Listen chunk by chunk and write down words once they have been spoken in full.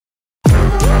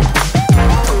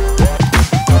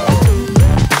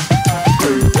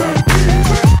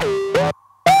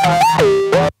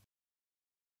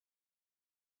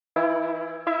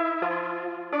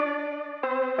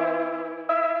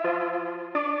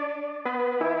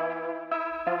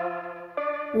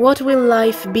What will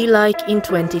life be like in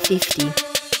 2050?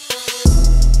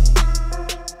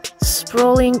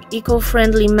 Sprawling,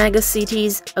 eco-friendly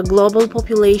megacities, a global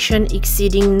population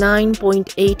exceeding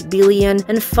 9.8 billion,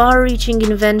 and far-reaching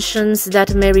inventions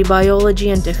that marry biology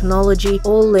and technology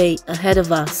all lay ahead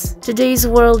of us. Today's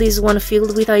world is one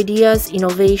filled with ideas,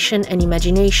 innovation, and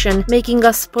imagination, making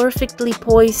us perfectly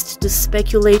poised to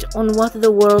speculate on what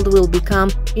the world will become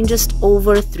in just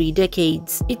over 3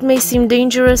 decades. It may seem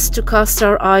dangerous to cast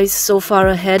our eyes so far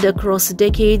ahead across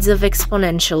decades of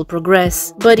exponential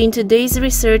progress, but in today's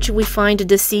research we find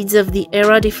the seeds of the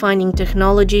era-defining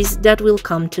technologies that will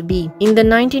come to be. In the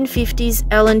 1950s,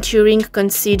 Alan Turing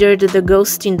considered the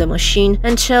ghost in the machine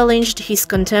and challenged his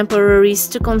contemporaries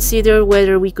to consider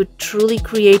whether we could truly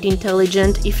create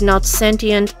intelligent, if not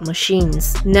sentient,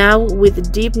 machines. Now,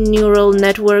 with deep neural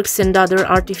networks and other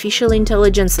artificial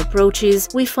intelligence approaches,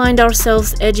 we find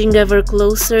ourselves edging ever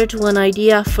closer to an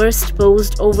idea first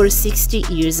posed over 60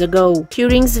 years ago.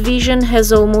 Turing's vision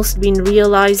has almost been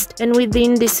realized, and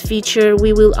within this feature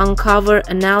we will uncover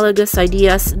analogous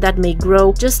ideas that may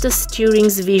grow just as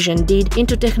Turing's vision did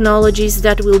into technologies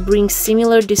that will bring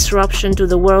similar disruption to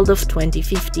the world of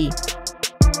 2050.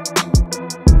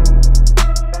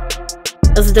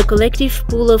 As the collective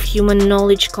pool of human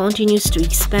knowledge continues to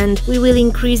expand, we will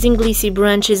increasingly see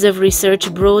branches of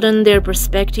research broaden their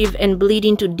perspective and bleed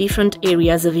into different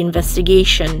areas of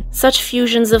investigation. Such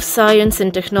fusions of science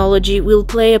and technology will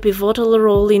play a pivotal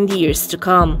role in the years to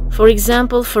come. For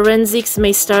example, forensics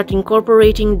may start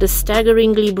incorporating the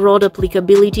staggeringly broad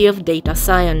applicability of data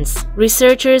science.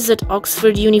 Researchers at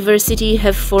Oxford University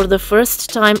have for the first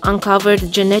time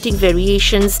uncovered genetic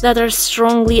variations that are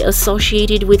strongly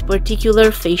associated with particular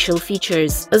facial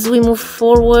features. As we move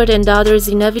forward and others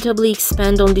inevitably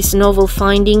expand on this novel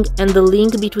finding and the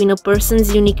link between a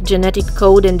person's unique genetic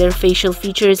code and their facial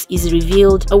features is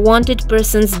revealed, a wanted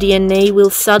person's DNA will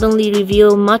suddenly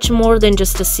reveal much more than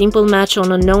just a simple match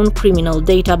on a known criminal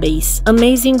database.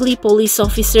 Amazingly, police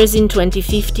officers in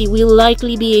 2050 will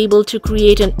likely be able to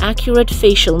create an accurate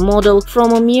facial model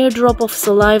from a mere drop of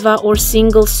saliva or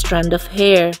single strand of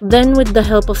hair. Then, with the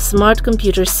help of smart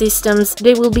computer systems,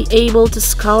 they will be able to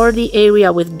scour the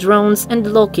area with drones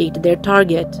and locate their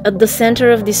target. At the center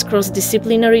of these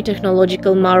cross-disciplinary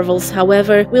technological marvels,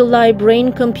 however, will lie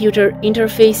brain-computer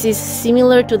interfaces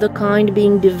similar to the kind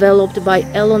being developed by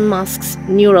Elon Musk's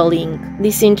Neuralink.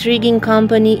 This intriguing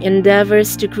company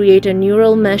endeavors to create a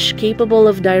neural mesh capable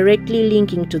of directly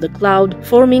linking to the cloud,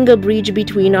 forming a bridge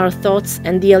between our thoughts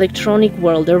and the electronic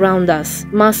world around us.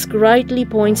 Musk rightly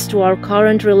points to our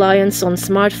current reliance on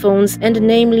smartphones and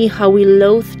namely how we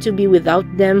loathe to be without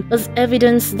them as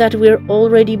evidence that we're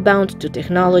already bound to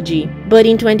technology. But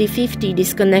in 2050,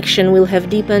 this connection will have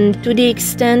deepened to the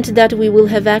extent that we will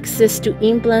have access to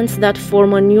implants that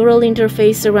form a neural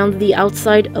interface around the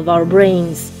outside of our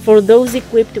brains. For those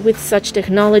equipped with such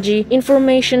technology,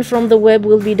 information from the web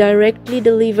will be directly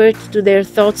delivered to their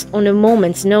thoughts on a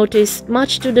moment's notice,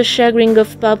 much to the chagrin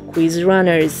of pub quiz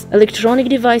runners. Electronic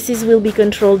devices will be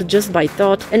controlled just by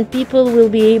thought, and people will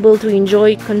be able to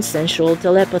enjoy consensual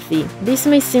telepathy. This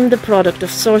may seem the product of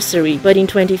sorcery, but in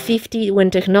 2050, when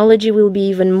technology will be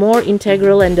even more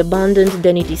integral and abundant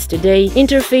than it is today,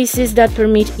 interfaces that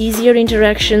permit easier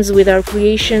interactions with our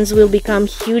creations will become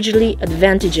hugely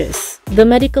advantageous. The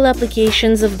medical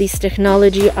applications of this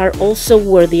technology are also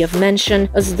worthy of mention,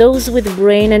 as those with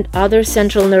brain and other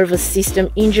central nervous system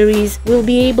injuries will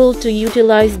be able to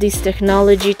utilize this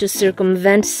technology to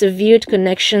circumvent severed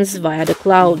connections via the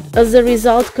cloud. As a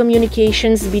result,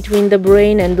 communications between the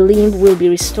brain and limb will be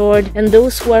restored, and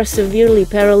those who are severely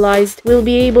paralyzed will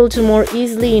be able to more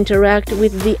easily interact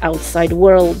with the outside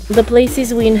world. The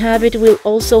places we inhabit will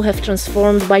also have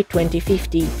transformed by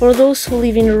 2050. For those who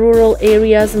live in rural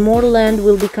areas, more land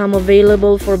will become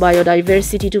available for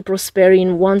biodiversity to prosper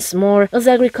in once more, as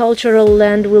agricultural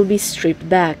land will be stripped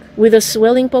back. With a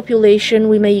swelling population,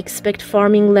 we may expect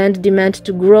farming land demand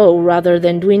to grow rather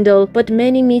than dwindle, but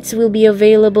many meats will be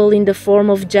available in the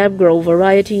form of jab-grow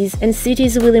varieties, and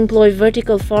cities will employ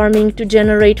vertical farming to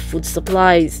generate food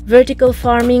supplies. Vertical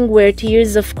farming, where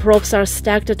tiers of crops are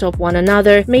stacked atop one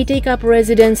another, may take up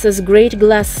residence as great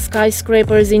glass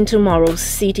skyscrapers in tomorrow's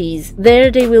cities.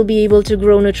 There they will be able to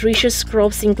grow nutritious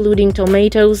crops including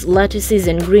tomatoes, lettuces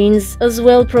and greens, as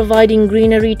well providing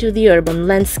greenery to the urban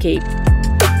landscape.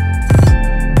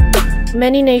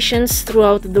 Many nations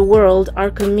throughout the world are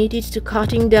committed to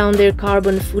cutting down their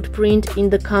carbon footprint in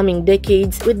the coming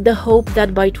decades, with the hope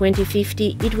that by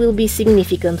 2050 it will be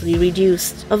significantly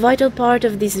reduced. A vital part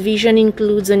of this vision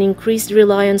includes an increased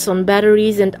reliance on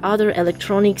batteries and other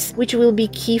electronics, which will be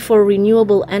key for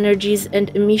renewable energies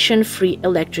and emission-free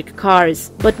electric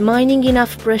cars. But mining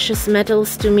enough precious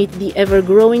metals to meet the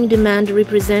ever-growing demand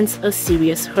represents a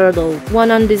serious hurdle.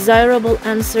 One undesirable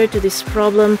answer to this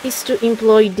problem is to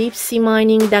employ deep-sea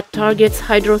mining that targets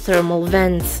hydrothermal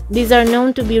vents. These are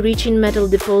known to be rich in metal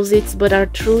deposits but are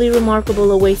truly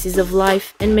remarkable oases of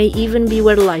life and may even be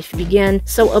where life began,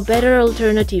 so a better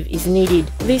alternative is needed.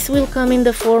 This will come in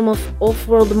the form of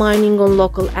off-world mining on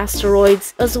local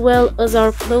asteroids, as well as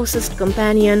our closest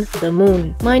companion, the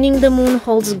Moon. Mining the Moon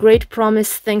holds great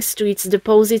promise thanks to its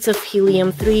deposits of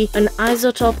helium-3, an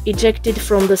isotope ejected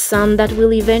from the Sun that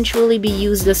will eventually be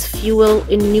used as fuel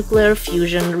in nuclear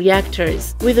fusion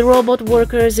reactors. With robot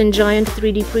workers and giant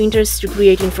 3D printers to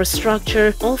create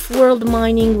infrastructure, off-world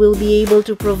mining will be able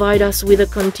to provide us with a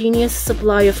continuous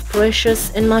supply of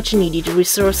precious and much-needed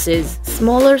resources.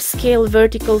 Smaller-scale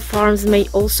vertical farms may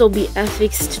also be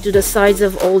affixed to the sides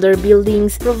of older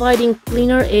buildings, providing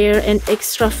cleaner air and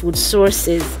extra food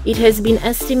sources. It has been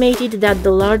estimated that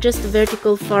the largest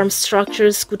vertical farm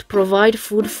structures could provide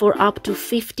food for up to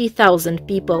 50,000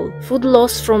 people. Food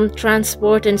loss from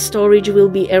transport and storage will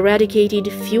be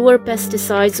eradicated, fewer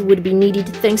pesticides would be needed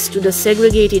thanks to the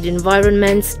segregated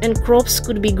environments, and crops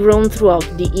could be grown throughout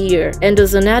the year. And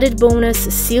as an added bonus,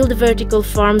 sealed vertical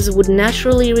farms would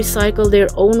naturally recycle their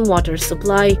own water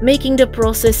supply, making the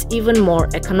process even more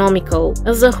economical.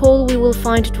 As a whole, we will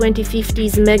find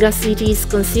 2050's megacities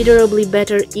considerably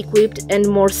better equipped and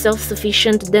more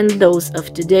self-sufficient than those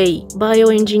of today.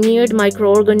 Bioengineered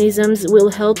microorganisms will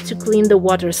help to clean the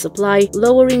water supply,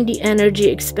 lowering the energy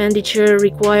expenditure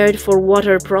required for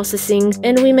water processing,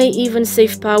 and we may even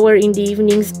save power in the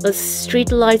evenings as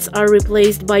street lights are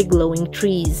replaced by glowing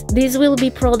trees. These will be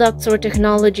products or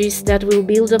technologies that will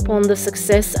build upon the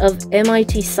success of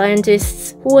MIT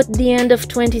scientists who at the end of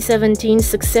 2017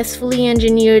 successfully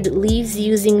engineered leaves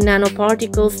using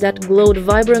nanoparticles that glowed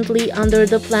vibrantly under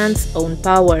the plant's own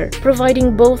power.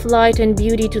 Providing both light and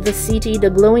beauty to the city, the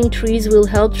glowing trees will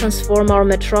help transform our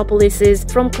metropolises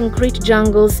from concrete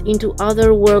jungles into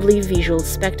otherworldly visual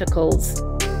spectacles.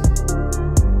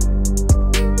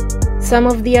 Some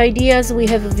of the ideas we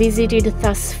have visited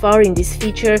thus far in this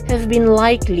feature have been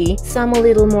likely, some a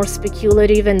little more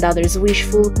speculative and others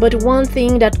wishful, but one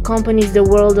thing that companies the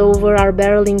world over are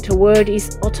barreling toward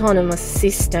is autonomous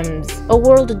systems. A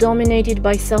world dominated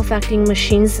by self-acting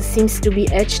machines seems to be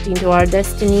etched into our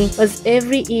destiny, as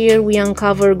every year we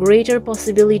uncover greater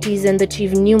possibilities and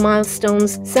achieve new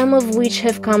milestones, some of which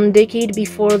have come decades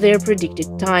before their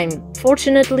predicted time.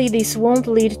 Fortunately, this won't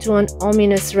lead to an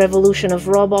ominous revolution of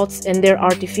robots and their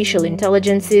artificial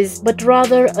intelligences, but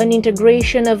rather an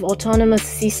integration of autonomous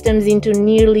systems into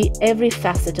nearly every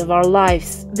facet of our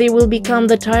lives. They will become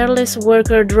the tireless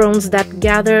worker drones that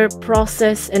gather,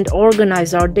 process, and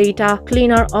organize our data,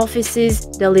 clean our offices,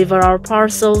 deliver our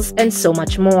parcels, and so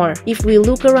much more. If we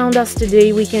look around us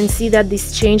today, we can see that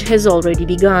this change has already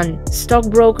begun.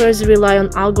 Stockbrokers rely on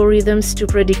algorithms to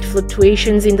predict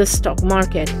fluctuations in the stock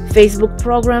market. Facebook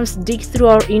programs dig through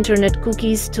our internet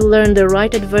cookies to learn the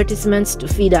right advertisements to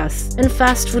feed us. And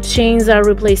fast food chains are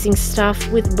replacing staff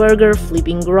with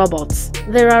burger-flipping robots.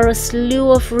 There are a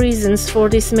slew of reasons for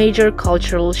this major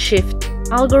cultural shift.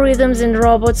 Algorithms and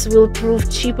robots will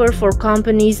prove cheaper for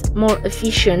companies, more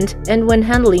efficient, and when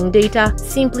handling data,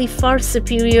 simply far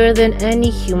superior than any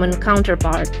human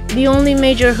counterpart. The only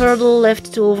major hurdle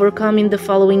left to overcome in the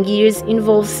following years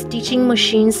involves teaching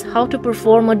machines how to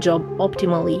perform a job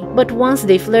optimally. But once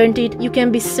they've learned it, you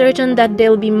can be certain that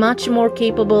they'll be much more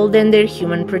capable than their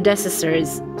human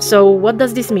predecessors. So, what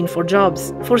does this mean for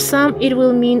jobs? For some, it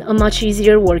will mean a much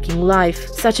easier working life.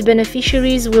 Such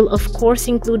beneficiaries will of course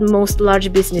include most large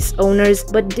business owners,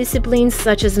 but disciplines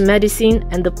such as medicine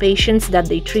and the patients that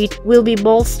they treat will be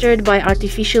bolstered by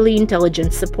artificially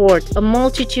intelligent support. A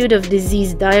multitude of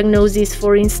disease diagnoses,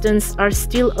 for instance, are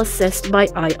still assessed by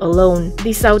eye alone.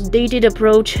 This outdated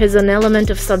approach has an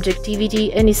element of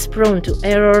subjectivity and is prone to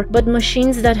error, but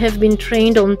machines that have been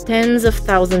trained on tens of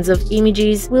thousands of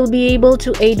images will be able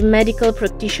to aid medical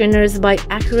practitioners by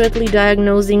accurately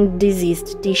diagnosing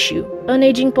diseased tissue. An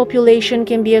aging population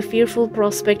can be a fearful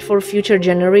prospect for future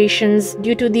generations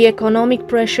due to the economic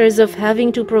pressures of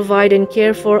having to provide and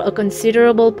care for a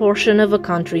considerable portion of a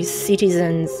country's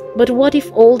citizens. But what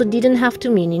if old didn't have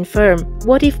to mean infirm?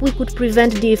 What if we could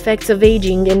prevent the effects of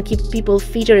aging and keep people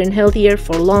fitter and healthier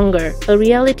for longer? A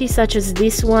reality such as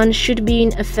this one should be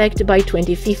in effect by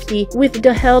 2050 with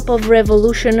the help of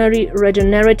revolutionary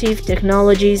regenerative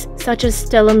technologies such as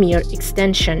telomere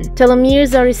extension.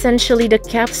 Telomeres are essentially the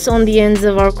caps on the ends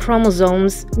of our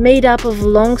chromosomes, made up of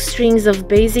long strings of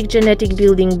basic genetic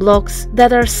building blocks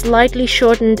that are slightly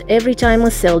shortened every time a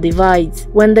cell divides.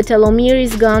 When the telomere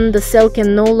is gone, the cell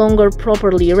can no longer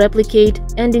properly replicate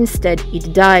and instead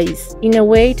it dies. In a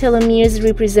way, telomeres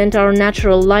represent our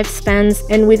natural lifespans,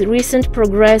 and with recent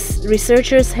progress,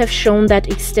 researchers have shown that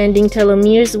extending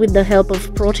telomeres with the help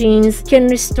of proteins can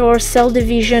restore cell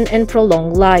division and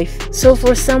prolong life. So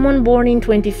for someone born in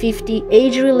 2050,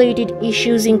 age-related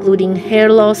issues including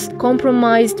hair loss,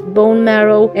 compromised bone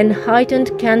marrow, and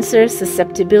heightened cancer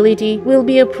susceptibility will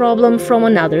be a problem from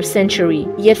another century.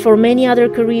 Yet for many other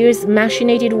careers,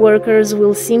 machinated workers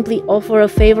will simply offer a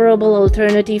favorable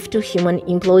alternative to human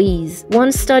employees.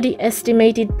 One study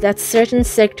estimated that certain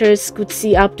sectors could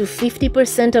see up to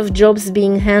 50% of jobs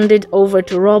being handed over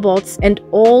to robots, and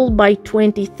all by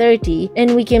 2030,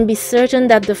 and we can be certain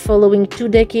that the following 2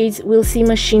 decades will see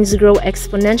machines grow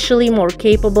exponentially more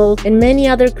capable, and many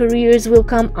other careers will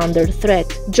come under threat.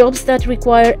 Jobs that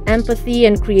require empathy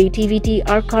and creativity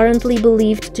are currently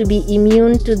believed to be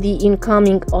immune to the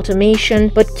incoming automation,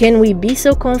 but can we be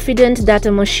so confident that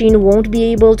a machine won't be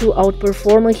able to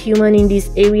outperform a human in these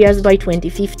areas by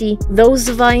 2050? Those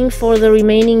vying for the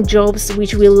remaining jobs,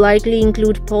 which will likely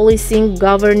include policing,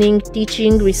 governing,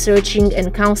 teaching, researching,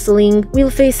 and counseling, will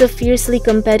face a fiercely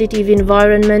competitive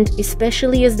environment,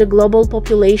 especially as the global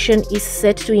population is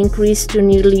set to increase to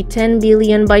nearly 10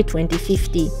 billion by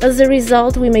 2050. As a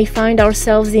result, we may find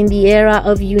ourselves in the era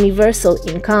of universal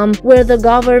income, where the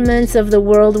governments of the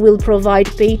world will provide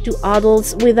pay to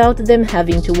adults without them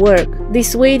having to work.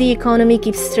 This way, the economy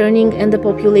keeps turning and the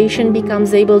population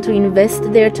becomes able to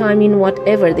invest their time in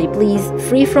whatever they please,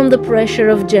 free from the pressure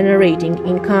of generating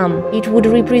income. It would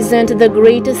represent the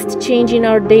greatest change in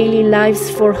our daily lives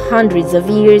for hundreds of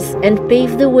years and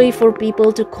pave the way for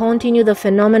people to continue the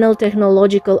phenomenal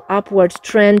technological upward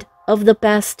trend of the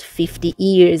past 50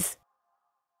 years.